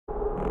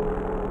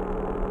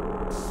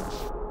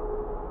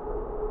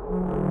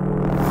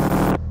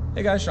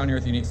Hey guys, Shawn here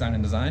with Unique Sign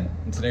and Design,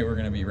 and today we're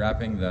going to be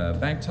wrapping the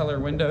bank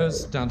teller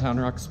windows downtown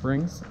Rock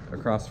Springs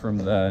across from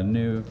the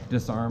new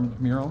disarmed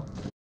mural.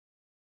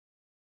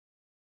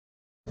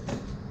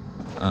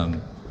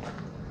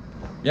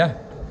 Yeah,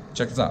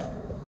 check this out.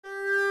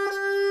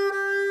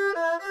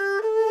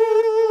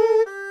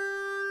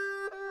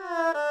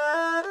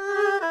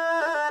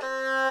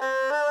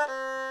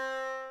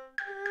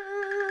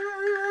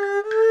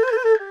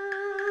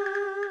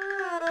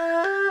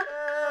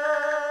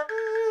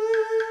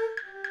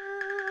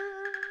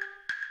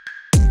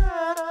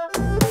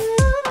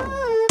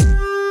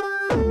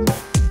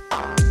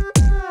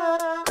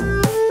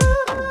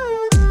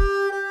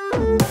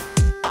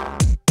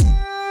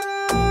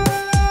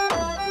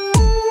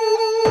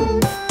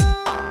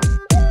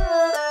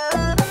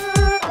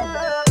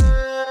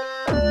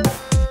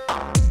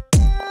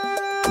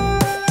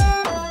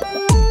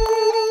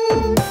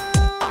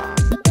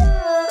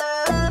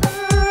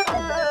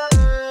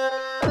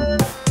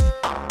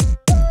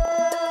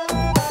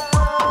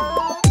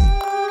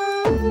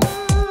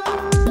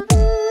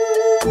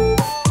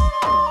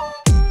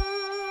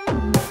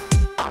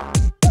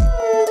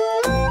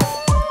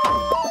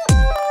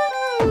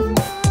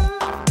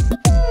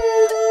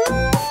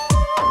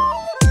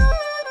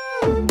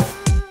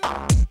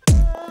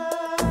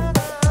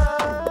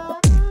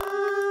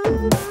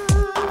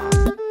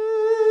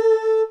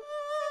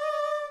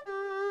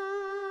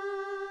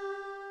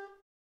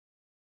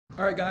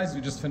 Alright guys,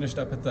 we just finished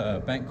up at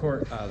the bank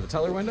court, the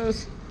teller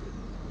windows.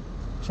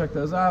 Check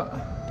those out.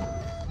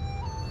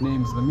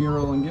 Names the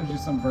mural and gives you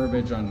some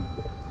verbiage on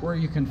where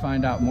you can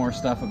find out more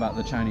stuff about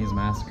the Chinese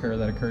massacre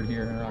that occurred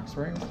here in Rock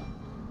Springs.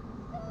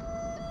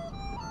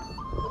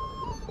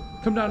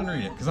 Come down and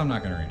read it, because I'm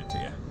not going to read it to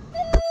you.